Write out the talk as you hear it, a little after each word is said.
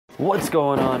What's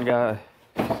going on, guys?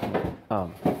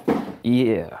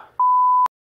 Yeah.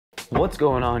 What's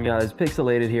going on, guys?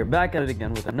 Pixelated here, back at it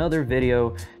again with another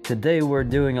video. Today we're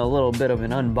doing a little bit of an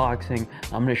unboxing.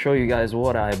 I'm gonna show you guys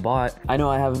what I bought. I know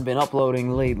I haven't been uploading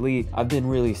lately. I've been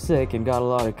really sick and got a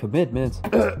lot of commitments.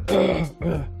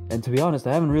 And to be honest,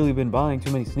 I haven't really been buying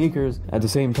too many sneakers. At the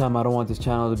same time, I don't want this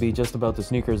channel to be just about the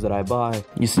sneakers that I buy.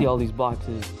 You see all these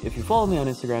boxes. If you follow me on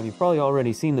Instagram, you've probably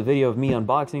already seen the video of me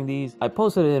unboxing these. I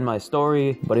posted it in my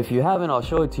story, but if you haven't, I'll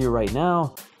show it to you right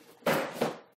now.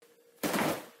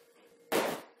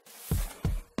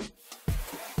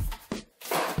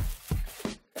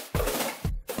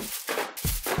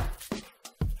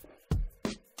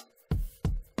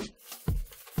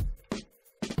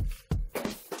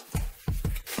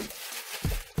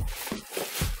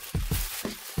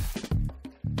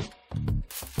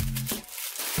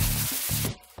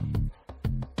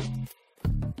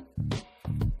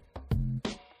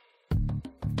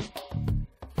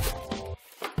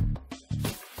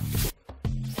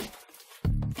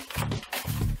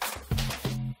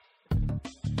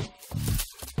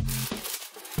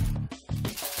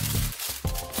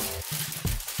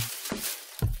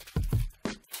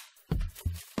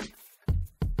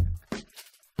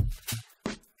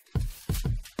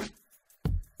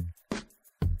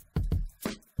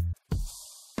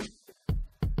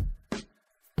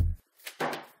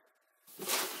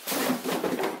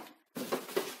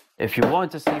 If you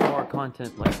want to see more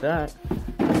content like that,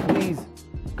 please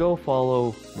go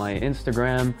follow my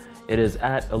Instagram. It is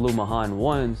at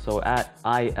Illumahan1, so at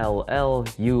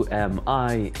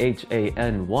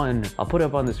ILLUMIHAN1. I'll put it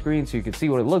up on the screen so you can see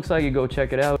what it looks like. You go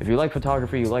check it out. If you like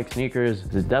photography, you like sneakers,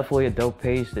 it's definitely a dope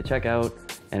page to check out.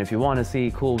 And if you want to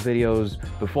see cool videos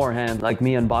beforehand, like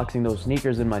me unboxing those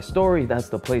sneakers in my story, that's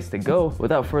the place to go.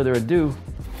 Without further ado,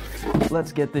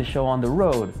 let's get this show on the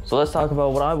road. So let's talk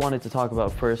about what I wanted to talk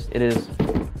about first. It is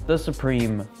the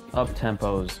Supreme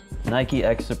Up-Tempos Nike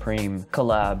X Supreme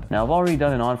collab. Now, I've already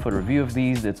done an on-foot review of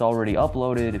these. It's already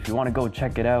uploaded. If you want to go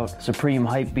check it out, Supreme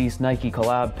Hype Beast Nike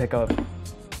collab pickup.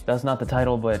 That's not the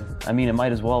title, but I mean, it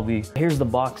might as well be. Here's the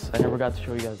box. I never got to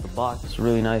show you guys the box. It's a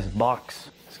really nice box.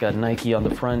 It's got Nike on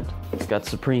the front. It's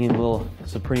got little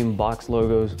Supreme box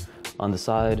logos on the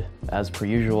side, as per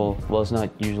usual. Well, it's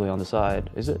not usually on the side,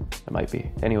 is it? It might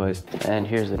be. Anyways, and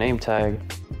here's the name tag.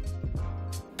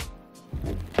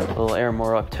 A little Air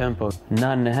More Up-Tempo.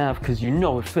 9.5, because you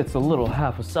know it fits a little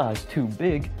half a size too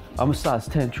big. I'm a size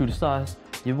 10, true to size.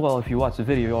 Well, if you watch the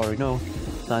video, you already know.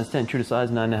 Size 10, true to size,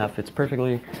 9.5 fits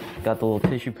perfectly. Got the little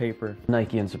tissue paper,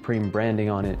 Nike and Supreme branding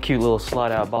on it. Cute little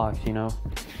slide out box, you know,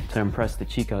 to impress the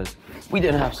chicas. We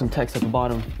did have some text at the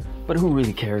bottom, but who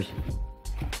really cares?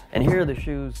 And here are the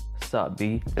shoes. Sup,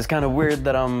 B? It's kind of weird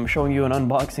that I'm showing you an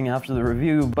unboxing after the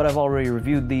review, but I've already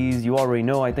reviewed these. You already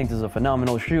know I think this is a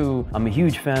phenomenal shoe. I'm a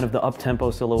huge fan of the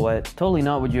up-tempo silhouette. Totally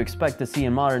not what you expect to see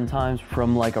in modern times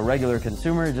from like a regular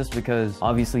consumer, just because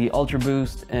obviously Ultra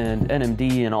Boost and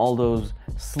NMD and all those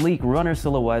sleek runner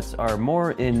silhouettes are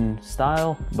more in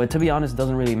style, but to be honest, it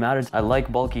doesn't really matter. I like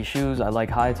bulky shoes, I like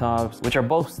high tops, which are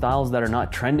both styles that are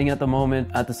not trending at the moment.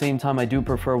 At the same time, I do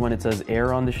prefer when it says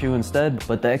Air on the shoe instead,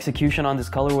 but the execution on this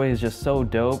colorway is just so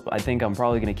dope. I think I'm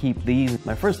probably gonna keep these.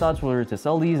 My first thoughts were to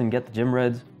sell these and get the gym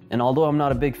reds. And although I'm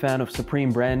not a big fan of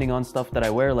Supreme branding on stuff that I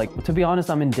wear, like, to be honest,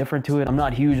 I'm indifferent to it. I'm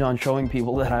not huge on showing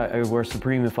people that I wear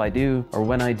Supreme if I do, or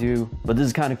when I do. But this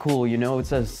is kind of cool, you know? It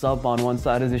says Sup on one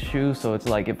side of the shoe, so it's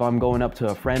like if I'm going up to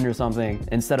a friend or something,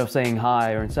 instead of saying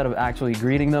hi, or instead of actually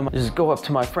greeting them, I just go up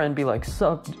to my friend, be like,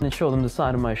 Sup, and show them the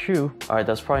side of my shoe. All right,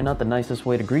 that's probably not the nicest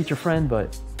way to greet your friend,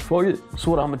 but fuck it, that's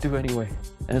what I'm gonna do anyway.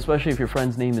 And especially if your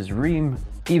friend's name is Reem,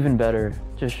 even better,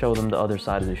 just show them the other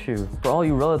side of the shoe. For all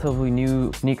you relatively new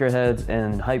sneakerheads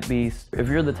and hype beasts, if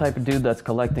you're the type of dude that's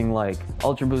collecting like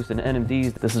Ultra Boost and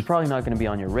NMDs, this is probably not going to be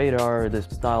on your radar. This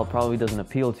style probably doesn't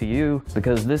appeal to you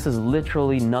because this is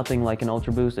literally nothing like an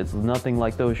Ultra Boost. It's nothing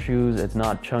like those shoes. It's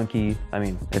not chunky. I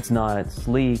mean, it's not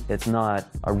sleek. It's not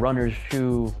a runner's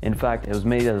shoe. In fact, it was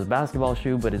made as a basketball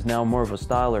shoe, but is now more of a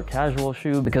style or casual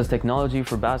shoe because technology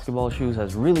for basketball shoes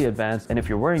has really advanced. And if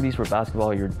you're wearing these for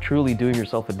basketball, you're truly doing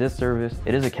yourself a disservice.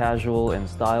 It is a casual and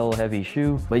style heavy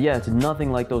shoe, but yeah, it's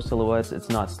nothing like those silhouettes. It's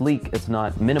not sleek, it's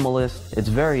not minimalist, it's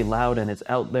very loud and it's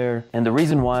out there. And the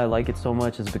reason why I like it so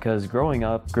much is because growing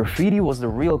up, graffiti was the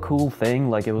real cool thing.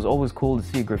 Like, it was always cool to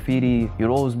see graffiti. You'd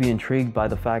always be intrigued by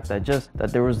the fact that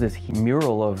there was this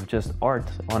mural of just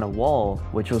art on a wall,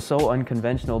 which was so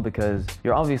unconventional because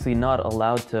you're obviously not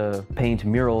allowed to paint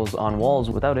murals on walls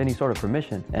without any sort of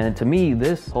permission. And to me,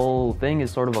 this whole thing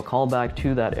is sort of a callback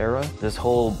to that era, this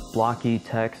whole blocky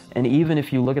text. And even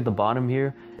if you look at the bottom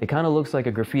here, It kind of looks like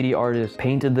a graffiti artist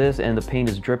painted this and the paint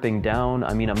is dripping down.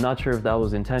 I mean, I'm not sure if that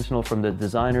was intentional from the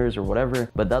designers or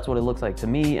whatever, but that's what it looks like to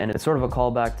me. And it's sort of a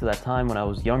callback to that time when I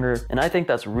was younger. And I think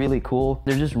that's really cool.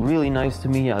 They're just really nice to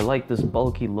me. I like this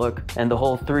bulky look. And the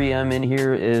whole 3M in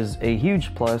here is a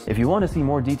huge plus. If you want to see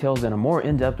more details and a more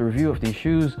in-depth review of these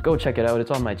shoes, go check it out.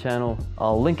 It's on my channel.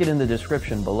 I'll link it in the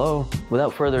description below.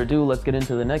 Without further ado, let's get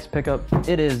into the next pickup.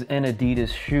 It is an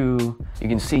Adidas shoe. You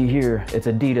can see here, it's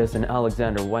Adidas and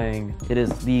Alexander Wang. It is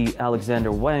the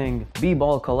Alexander Wang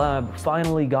B-Ball collab.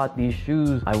 Finally got these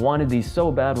shoes. I wanted these so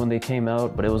bad when they came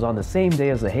out, but it was on the same day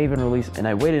as the Haven release, and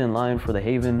I waited in line for the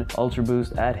Haven Ultra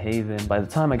Boost at Haven. By the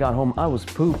time I got home, I was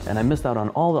pooped, and I missed out on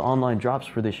all the online drops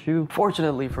for this shoe.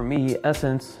 Fortunately for me,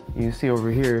 Essence, you can see over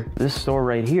here, this store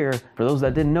right here, for those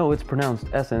that didn't know, it's pronounced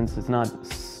Essence, it's not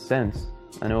Sense.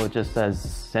 I know it just says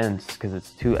Sense because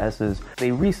it's 2 S's.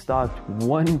 They restocked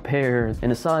one pair in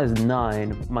a size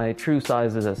 9. My true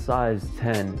size is a size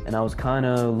 10. And I was kind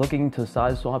of looking to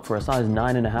size swap for a size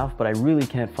 9.5, but I really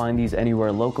can't find these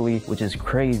anywhere locally, which is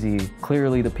crazy.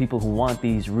 Clearly the people who want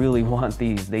these really want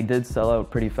these. They did sell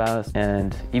out pretty fast.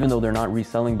 And even though they're not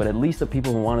reselling, but at least the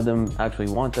people who wanted them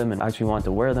actually want them and actually want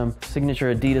to wear them.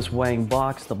 Signature Adidas Wang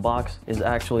box. The box is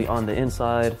actually on the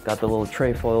inside. Got the little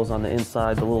tray foils on the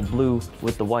inside, the little blue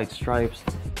with the white stripes,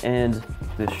 and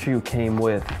the shoe came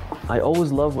with. I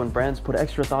always love when brands put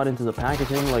extra thought into the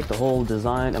packaging, like the whole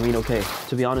design. I mean, okay,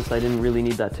 to be honest, I didn't really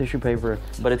need that tissue paper,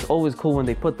 but it's always cool when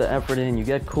they put the effort in. You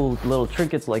get cool little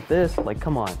trinkets like this. Like,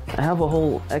 come on. I have a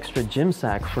whole extra gym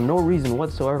sack for no reason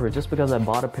whatsoever, just because I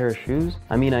bought a pair of shoes.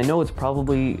 I mean, I know it's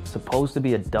probably supposed to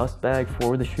be a dust bag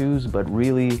for the shoes, but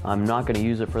really, I'm not going to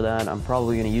use it for that. I'm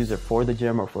probably going to use it for the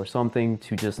gym or for something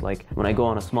to just, like, when I go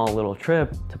on a small little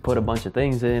trip, to put a bunch of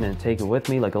things in and take it with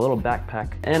me, like a little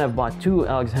backpack. And I've bought 2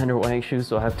 Alexander Wang shoes,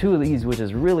 so I have 2 of these, which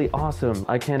is really awesome.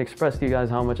 I can't express to you guys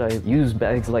how much I use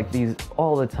bags like these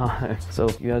all the time. So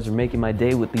you guys are making my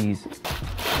day with these.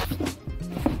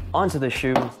 Onto the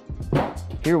shoe.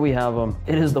 Here we have them.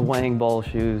 It is the Wang ball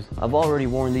shoes. I've already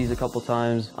worn these a couple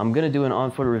times. I'm gonna do an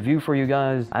on-foot review for you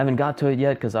guys. I haven't got to it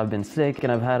yet because I've been sick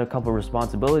and I've had a couple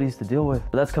responsibilities to deal with,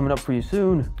 but that's coming up for you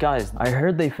soon. Guys, I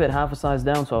heard they fit half a size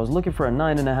down, so I was looking for a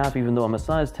 9.5, even though I'm a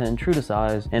size 10, true to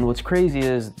size. And what's crazy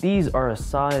is these are a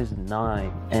size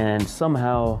 9, and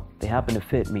somehow they happen to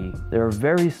fit me. They're a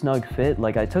very snug fit.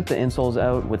 Like, I took the insoles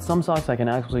out. With some socks, I can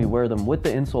actually wear them with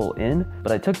the insole in,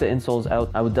 but I took the insoles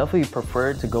out. I would definitely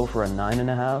prefer to go for a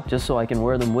 9.5, just so I can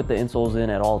wear them with the insoles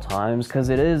in at all times, because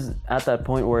it is at that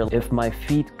point where if my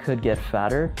feet could get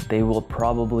fatter, they will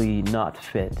probably not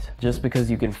fit, just because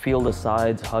you can feel the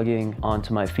sides hugging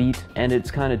onto my feet, and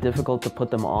it's kind of difficult to put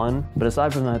them on. But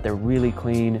aside from that, they're really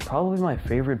clean. Probably my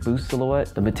favorite Boost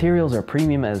silhouette. The materials are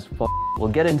premium as fuck. We'll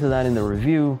get into that in the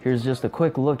review. Here's just a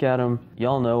quick look at them.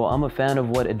 Y'all know I'm a fan of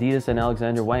what Adidas and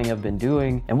Alexander Wang have been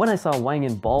doing. And when I saw Wang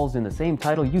and balls in the same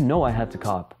title, you know I had to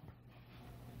cop.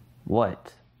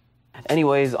 What?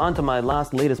 Anyways, on to my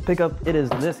latest pickup. It is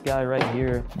this guy right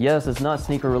here. Yes, it's not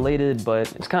sneaker related,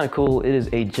 but it's kind of cool. It is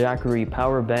a Jackery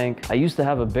power bank. I used to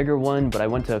have a bigger one, but I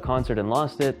went to a concert and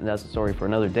lost it. And that's a story for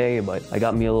another day, but I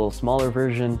got me a little smaller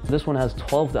version. This one has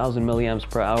 12,000 milliamps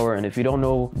per hour. And if you don't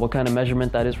know what kind of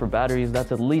measurement that is for batteries,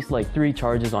 that's at least like 3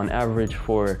 charges on average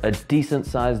for a decent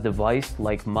sized device.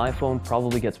 Like my phone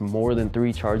probably gets more than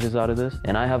 3 charges out of this.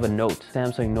 And I have a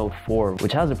Samsung Note 4,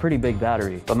 which has a pretty big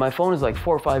battery. But my phone is like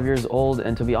 4 or 5 years old,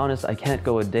 and to be honest, I can't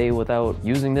go a day without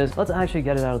using this. Let's actually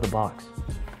get it out of the box.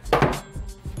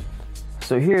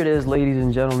 So here it is, ladies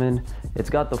and gentlemen. It's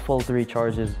got the full 3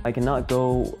 charges. I cannot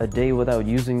go a day without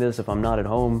using this if I'm not at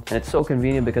home. And it's so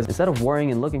convenient because instead of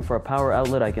worrying and looking for a power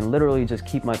outlet, I can literally just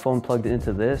keep my phone plugged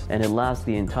into this and it lasts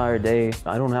the entire day.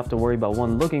 I don't have to worry about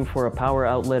 1, looking for a power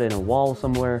outlet in a wall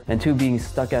somewhere, and 2, being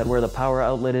stuck at where the power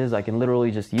outlet is. I can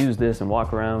literally just use this and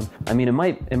walk around. I mean, it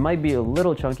might be a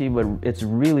little chunky, but it's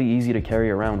really easy to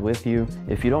carry around with you.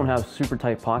 If you don't have super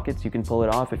tight pockets, you can pull it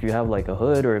off. If you have like a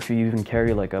hood, or if you even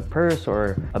carry like a purse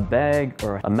or a bag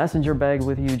or a messenger bag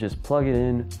with you, just plug it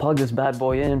in, plug this bad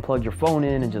boy in, plug your phone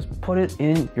in, and just put it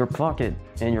in your pocket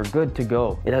and you're good to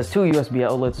go. It has 2 USB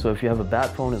outlets, so if you have a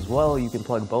bat phone as well, you can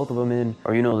plug both of them in,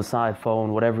 or you know, the side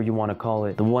phone, whatever you want to call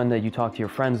it, the one that you talk to your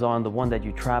friends on, the one that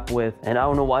you trap with. And I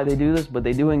don't know why they do this, but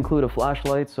they do include a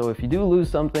flashlight, so if you do lose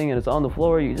something and it's on the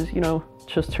floor, you just, you know,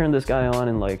 just turn this guy on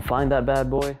and like find that bad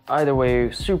boy. Either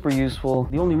way, super useful.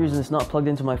 The only reason it's not plugged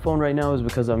into my phone right now is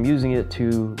because I'm using it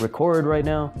to record right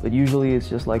now, but usually it's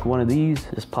just like one of these,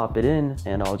 just pop it in,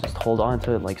 and I'll just hold on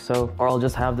to it like so. Or I'll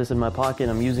just have this in my pocket,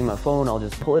 I'm using my phone, I'll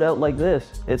just pull it out like this.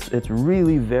 It's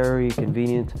really very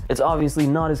convenient. It's obviously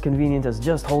not as convenient as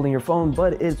just holding your phone,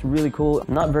 but it's really cool.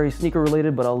 Not very sneaker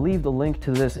related, but I'll leave the link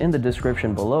to this in the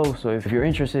description below, so if you're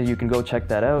interested, you can go check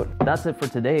that out. That's it for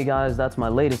today, guys. That's my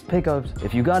latest pickups.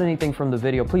 If you got anything from the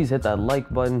video, please hit that like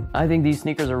button. I think these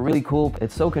sneakers are really cool.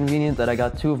 It's so convenient that I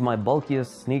got two of my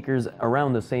bulkiest sneakers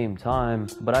around the same time,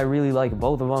 but I really like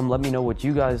both of them. Let me know what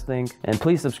you guys think, and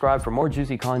please subscribe for more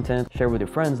juicy content. Share with your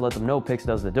friends, let them know Pix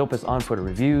does the dopest on-foot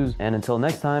reviews, and until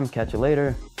next time, catch you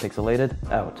later. Pixelated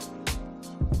out.